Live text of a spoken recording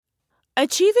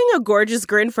Achieving a gorgeous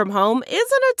grin from home isn't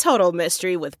a total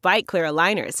mystery with Byte Clear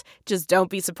aligners. Just don't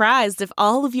be surprised if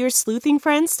all of your sleuthing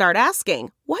friends start asking,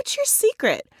 "What's your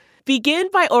secret?" Begin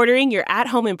by ordering your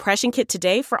at-home impression kit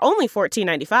today for only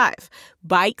 $14.95.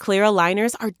 Byte Clear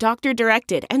aligners are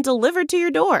doctor-directed and delivered to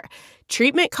your door.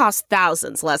 Treatment costs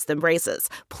thousands less than braces.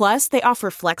 Plus, they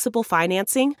offer flexible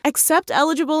financing, accept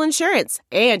eligible insurance,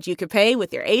 and you can pay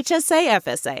with your HSA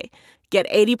FSA. Get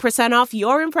 80% off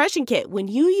your impression kit when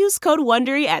you use code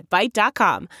WONDERY at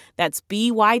Byte.com. That's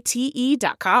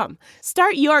BYTE.com.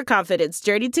 Start your confidence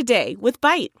journey today with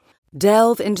Byte.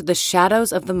 Delve into the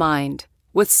shadows of the mind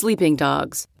with Sleeping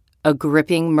Dogs, a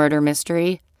gripping murder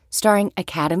mystery starring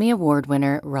Academy Award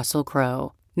winner Russell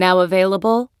Crowe. Now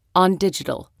available on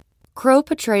digital. Crowe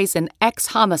portrays an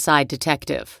ex-homicide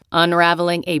detective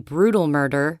unraveling a brutal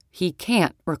murder he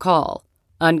can't recall.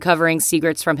 Uncovering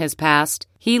secrets from his past,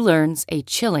 he learns a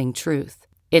chilling truth.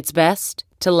 It's best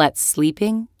to let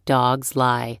sleeping dogs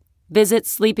lie. Visit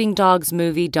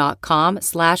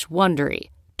sleepingdogsmovie.com/Wondery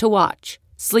to watch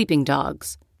Sleeping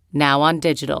Dogs, now on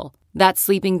digital. That's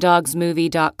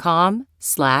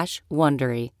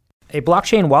sleepingdogsmovie.com/Wondery. A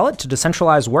blockchain wallet to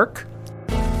decentralize work?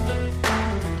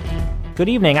 Good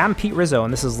evening, I'm Pete Rizzo,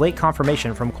 and this is Late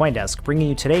Confirmation from CoinDesk, bringing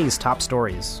you today's top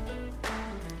stories.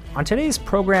 On today's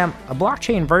program, a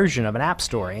blockchain version of an app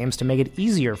store aims to make it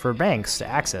easier for banks to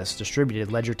access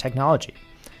distributed ledger technology.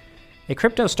 A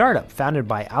crypto startup founded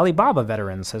by Alibaba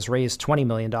veterans has raised $20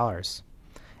 million.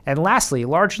 And lastly,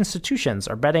 large institutions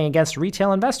are betting against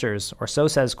retail investors, or so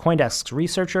says CoinDesk's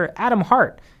researcher Adam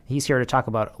Hart. He's here to talk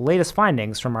about latest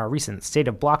findings from our recent State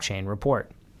of Blockchain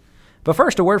report. But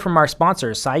first, a word from our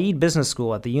sponsor, Said Business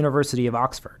School at the University of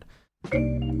Oxford.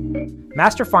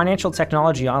 Master Financial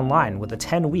Technology online with a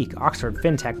 10-week Oxford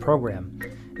FinTech program.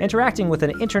 Interacting with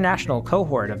an international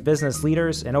cohort of business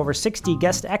leaders and over 60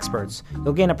 guest experts,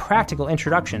 you'll gain a practical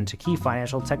introduction to key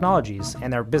financial technologies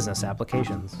and their business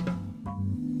applications.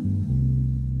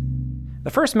 The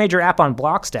first major app on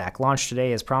Blockstack launched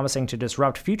today is promising to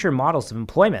disrupt future models of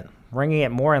employment, bringing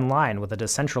it more in line with a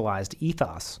decentralized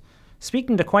ethos.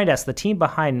 Speaking to CoinDesk, the team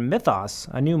behind Mythos,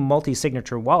 a new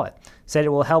multi-signature wallet, said it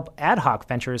will help ad hoc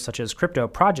ventures such as crypto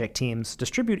project teams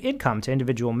distribute income to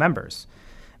individual members.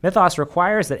 Mythos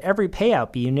requires that every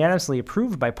payout be unanimously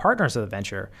approved by partners of the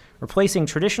venture, replacing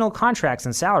traditional contracts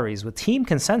and salaries with team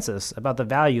consensus about the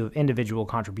value of individual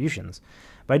contributions.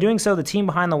 By doing so, the team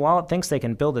behind the wallet thinks they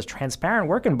can build a transparent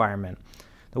work environment.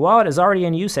 The wallet is already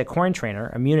in use at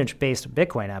CoinTrainer, a Munich-based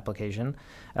Bitcoin application.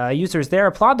 Users there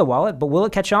applaud the wallet, but will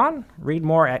it catch on? Read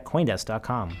more at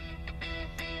Coindesk.com.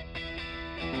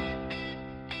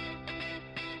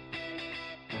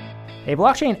 A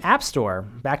blockchain app store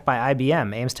backed by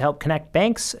IBM aims to help connect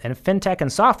banks and fintech and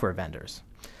software vendors.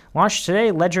 Launched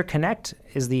today, Ledger Connect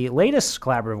is the latest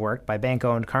collaborative work by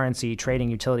bank-owned currency trading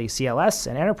utility CLS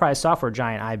and enterprise software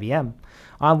giant IBM.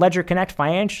 On Ledger Connect,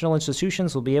 financial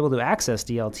institutions will be able to access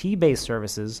DLT-based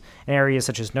services in areas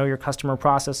such as know your customer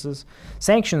processes,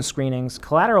 sanction screenings,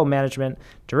 collateral management,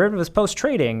 derivatives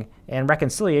post-trading, and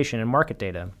reconciliation and market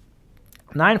data.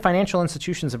 9 financial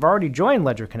institutions have already joined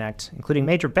Ledger Connect, including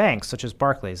major banks such as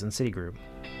Barclays and Citigroup.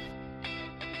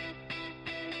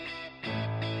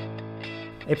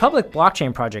 A public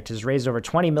blockchain project has raised over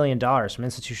 $20 million from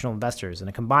institutional investors in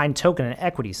a combined token and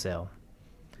equity sale.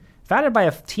 Founded by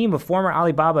a team of former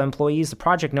Alibaba employees, the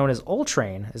project known as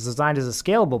Ultrain is designed as a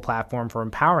scalable platform for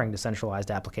empowering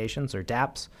decentralized applications, or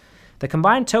dApps. The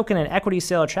combined token and equity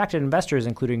sale attracted investors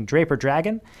including Draper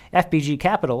Dragon, FBG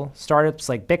Capital, startups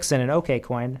like Bixen and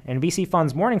OKCoin, and VC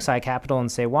funds Morningside Capital and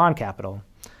Seiwan Capital.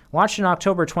 Launched in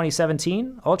October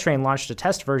 2017, Ultrain launched a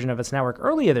test version of its network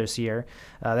earlier this year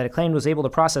that it claimed was able to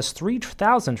process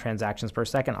 3,000 transactions per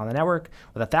second on the network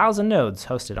with 1,000 nodes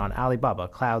hosted on Alibaba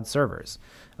cloud servers.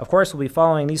 Of course, we'll be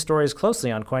following these stories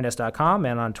closely on Coindesk.com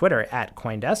and on Twitter at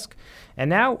Coindesk. And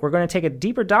now we're going to take a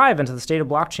deeper dive into the state of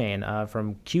blockchain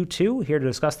from Q2. Here to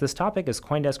discuss this topic is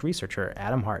Coindesk researcher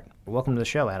Adam Hart. Welcome to the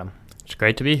show, Adam. It's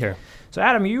great to be here. So,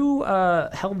 Adam, you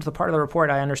helped the part of the report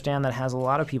I understand that has a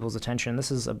lot of people's attention.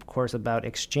 This is, of course, about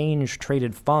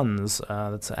exchange-traded funds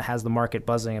that has the market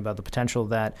buzzing about the potential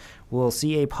that we'll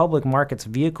see a public markets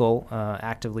vehicle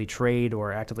actively trade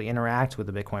or actively interact with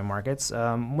the Bitcoin markets.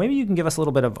 Maybe you can give us a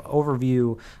little bit of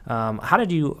overview. How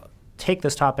did you take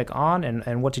this topic on,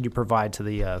 and what did you provide to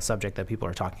the subject that people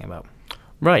are talking about?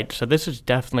 Right. So this has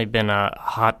definitely been a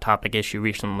hot topic issue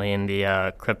recently in the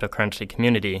cryptocurrency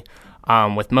community.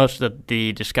 With most of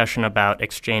the discussion about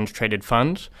exchange-traded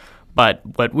funds. But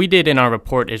what we did in our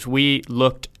report is we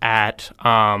looked at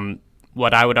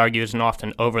what I would argue is an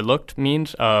often overlooked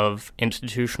means of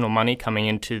institutional money coming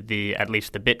into at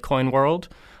least the Bitcoin world.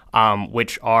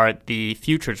 which are the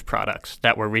futures products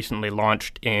that were recently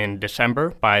launched in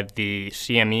December by the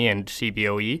CME and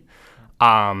CBOE.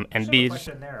 And these.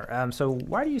 Question there. So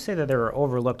why do you say that they were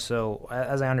overlooked? So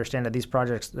as I understand it, these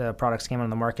products came on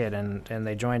the market and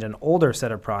they joined an older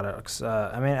set of products.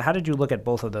 How did you look at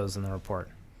both of those in the report?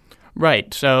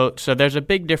 Right. So there's a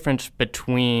big difference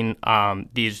between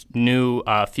these new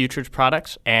futures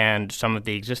products and some of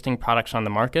the existing products on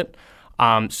the market.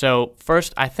 So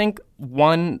first, I think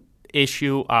one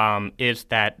issue is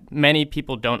that many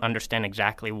people don't understand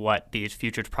exactly what these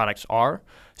futures products are.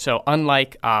 So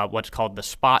unlike what's called the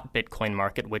spot Bitcoin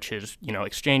market, which is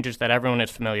exchanges that everyone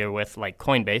is familiar with, like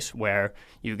Coinbase, where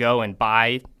you go and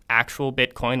buy actual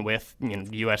Bitcoin with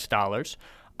U.S. dollars.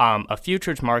 A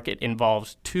futures market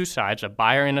involves two sides, a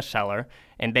buyer and a seller,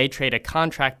 and they trade a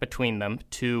contract between them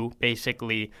to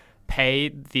basically pay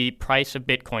the price of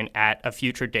Bitcoin at a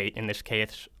future date, in this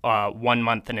case, 1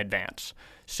 month in advance.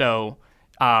 So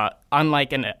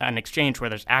unlike an exchange where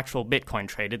there's actual Bitcoin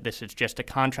traded, this is just a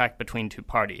contract between two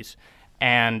parties.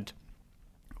 And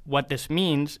what this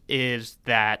means is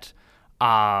that,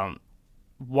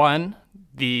 one,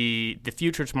 the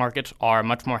futures markets are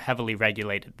much more heavily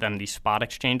regulated than the spot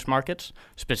exchange markets.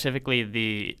 Specifically,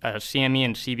 the CME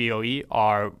and CBOE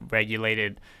are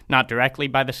regulated not directly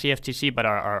by the CFTC, but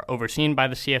are overseen by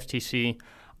the CFTC,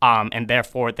 and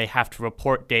therefore they have to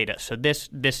report data. So this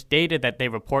data that they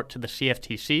report to the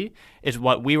CFTC is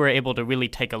what we were able to really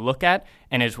take a look at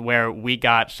and is where we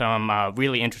got some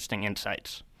really interesting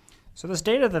insights. So this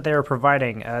data that they were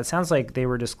providing, it sounds like they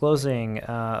were disclosing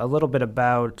a little bit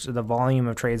about the volume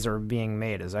of trades that were being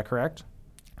made. Is that correct?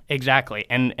 Exactly.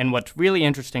 And what's really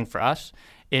interesting for us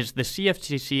is the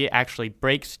CFTC actually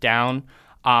breaks down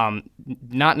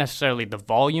not necessarily the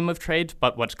volume of trades,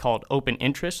 but what's called open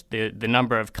interest, the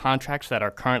number of contracts that are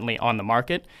currently on the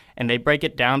market. And they break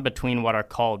it down between what are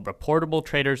called reportable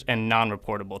traders and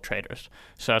non-reportable traders.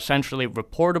 So essentially,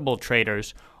 reportable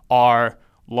traders are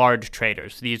large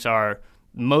traders. These are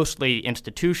mostly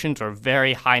institutions or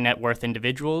very high net worth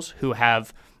individuals who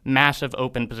have massive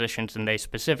open positions, and they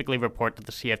specifically report to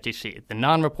the CFTC. The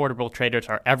non-reportable traders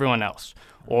are everyone else,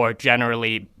 or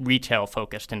generally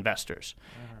retail-focused investors.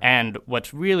 And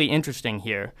what's really interesting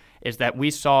here is that we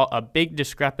saw a big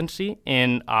discrepancy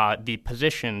in the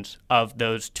positions of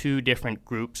those two different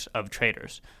groups of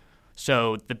traders.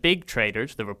 So the big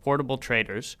traders, the reportable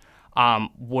traders,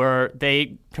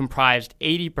 they comprised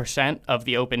 80% of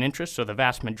the open interest, so the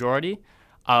vast majority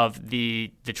of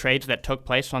the trades that took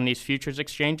place on these futures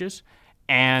exchanges.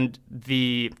 And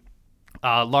the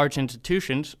large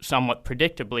institutions, somewhat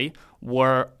predictably,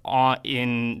 were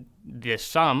in the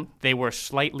sum, they were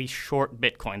slightly short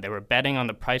Bitcoin. They were betting on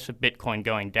the price of Bitcoin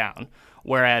going down,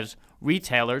 whereas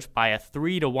retailers, by a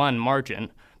 3-to-1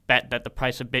 margin, bet that the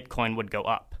price of Bitcoin would go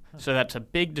up. So that's a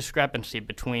big discrepancy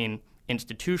between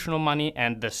institutional money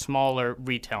and the smaller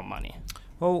retail money.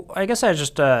 Well, I guess I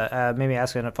just maybe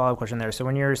ask a follow-up question there. So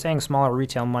when you're saying smaller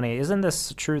retail money, isn't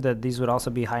this true that these would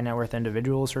also be high net worth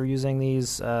individuals who are using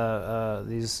these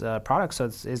products? So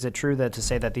is it true that to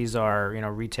say that these are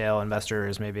retail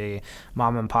investors, maybe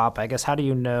mom and pop? I guess how do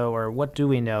you know, or what do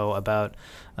we know about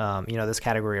this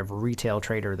category of retail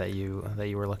trader that you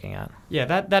were looking at? Yeah,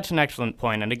 that's an excellent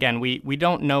point. And again, we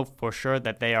don't know for sure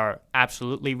that they are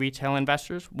absolutely retail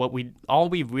investors. All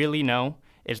we really know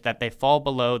is that they fall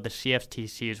below the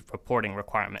CFTC's reporting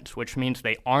requirements, which means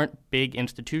they aren't big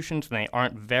institutions and they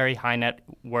aren't very high net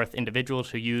worth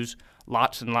individuals who use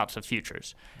lots and lots of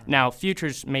futures. Now,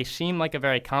 futures may seem like a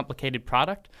very complicated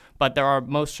product, but there are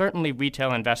most certainly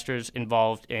retail investors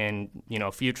involved in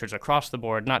futures across the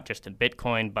board, not just in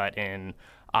Bitcoin, but in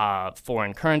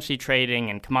foreign currency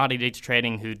trading and commodities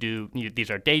trading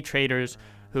these are day traders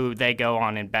who they go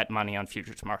on and bet money on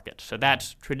futures markets. So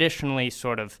that's traditionally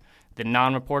sort of the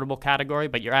non-reportable category,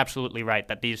 but you're absolutely right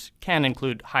that these can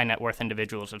include high net worth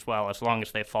individuals as well, as long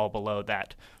as they fall below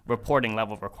that reporting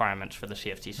level requirements for the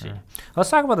CFTC. Right. Let's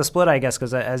talk about the split, I guess,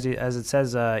 because as it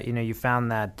says, you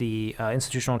found that the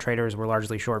institutional traders were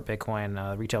largely short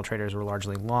Bitcoin, retail traders were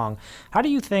largely long. How do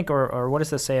you think, or what does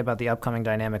this say about the upcoming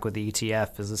dynamic with the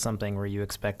ETF? Is this something where you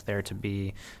expect there to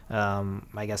be, any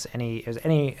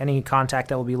contact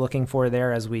that we'll be looking for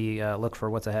there as we look for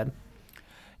what's ahead?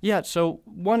 Yeah, so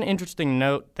one interesting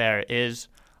note there is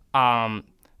the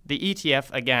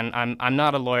ETF, again, I'm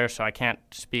not a lawyer, so I can't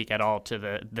speak at all to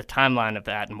the timeline of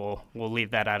that, and we'll leave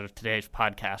that out of today's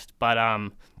podcast. But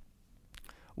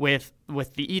with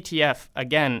the ETF,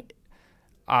 again,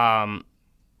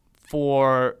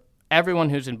 for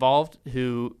everyone who's involved,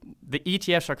 the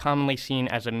ETFs are commonly seen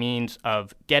as a means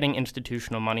of getting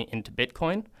institutional money into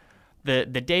Bitcoin. The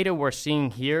data we're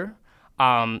seeing here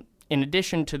in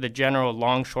addition to the general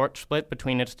long-short split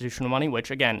between institutional money, which,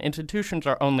 again, institutions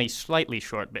are only slightly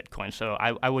short Bitcoin, so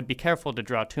I would be careful to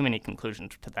draw too many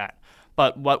conclusions to that.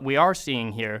 But what we are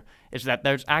seeing here is that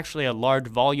there's actually a large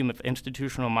volume of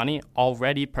institutional money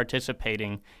already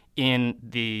participating in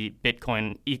the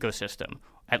Bitcoin ecosystem,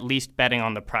 at least betting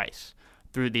on the price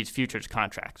through these futures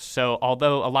contracts. So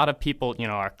although a lot of people,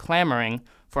 are clamoring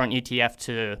for an ETF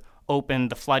to open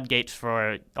the floodgates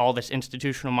for all this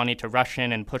institutional money to rush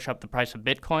in and push up the price of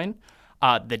Bitcoin,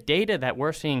 the data that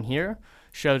we're seeing here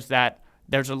shows that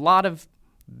there's a lot of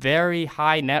very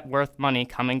high net worth money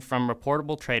coming from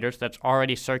reportable traders that's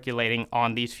already circulating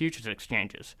on these futures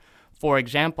exchanges. For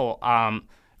example,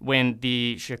 when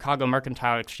the Chicago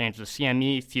Mercantile Exchange, the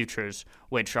CME futures,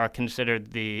 which are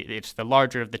considered it's the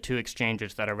larger of the two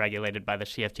exchanges that are regulated by the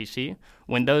CFTC,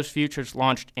 when those futures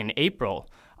launched in April,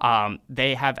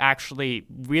 they have actually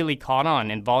really caught on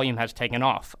and volume has taken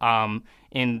off.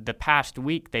 In the past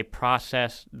week, they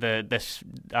processed the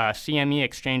CME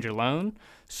exchange alone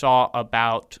saw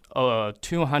about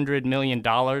 $200 million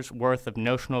worth of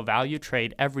notional value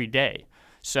trade every day.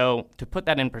 So to put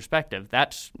that in perspective,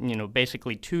 that's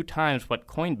basically 2 times what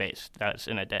Coinbase does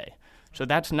in a day. So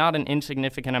that's not an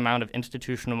insignificant amount of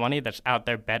institutional money that's out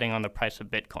there betting on the price of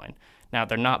Bitcoin. Now,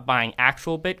 they're not buying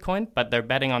actual Bitcoin, but they're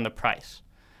betting on the price.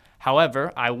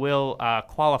 However, I will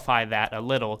qualify that a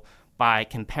little by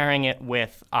comparing it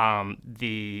with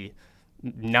the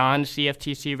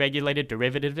non-CFTC regulated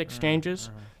derivative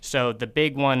exchanges. So the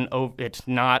big one, it's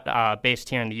not based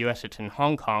here in the U.S., it's in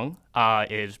Hong Kong,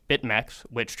 is BitMEX,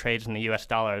 which trades in the U.S.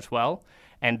 dollar as well.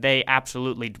 And they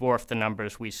absolutely dwarf the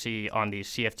numbers we see on these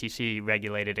CFTC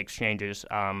regulated exchanges,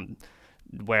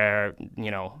 where,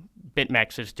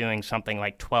 BitMEX is doing something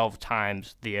like 12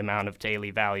 times the amount of daily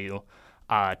value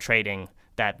trading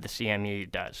that the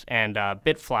CME does. And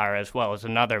Bitflyer as well is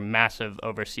another massive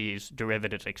overseas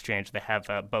derivatives exchange. They have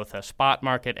both a spot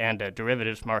market and a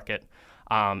derivatives market,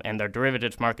 and their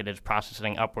derivatives market is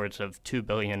processing upwards of $2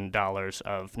 billion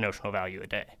of notional value a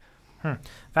day.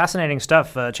 Fascinating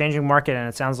stuff. Changing market, and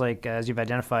it sounds like, as you've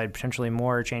identified, potentially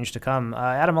more change to come.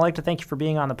 Adam, I'd like to thank you for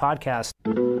being on the podcast.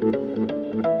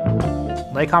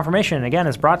 Late Confirmation, again,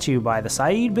 is brought to you by the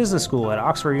Said Business School at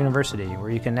Oxford University, where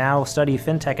you can now study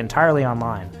fintech entirely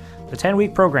online. The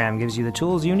 10-week program gives you the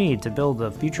tools you need to build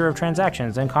the future of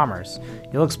transactions and commerce.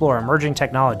 You'll explore emerging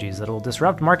technologies that will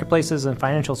disrupt marketplaces and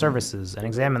financial services and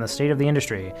examine the state of the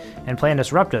industry and plan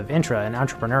disruptive intra- and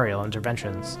entrepreneurial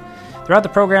interventions. Throughout the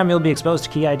program, you'll be exposed to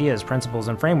key ideas, principles,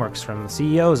 and frameworks from the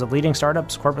CEOs of leading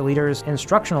startups, corporate leaders,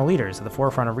 instructional leaders at the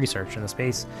forefront of research in the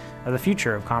space of the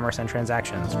future of commerce and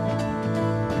transactions.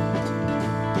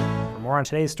 For more on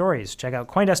today's stories, check out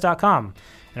Coindesk.com.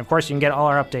 And of course, you can get all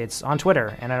our updates on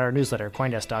Twitter and at our newsletter,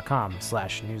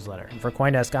 Coindesk.com/newsletter. For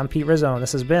Coindesk, I'm Pete Rizzo, and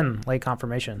this has been Late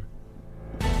Confirmation.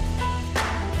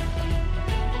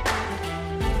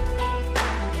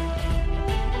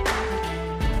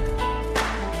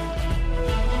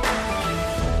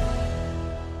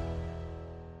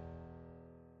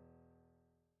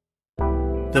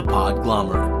 The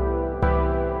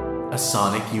Podglomerate, a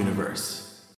sonic universe.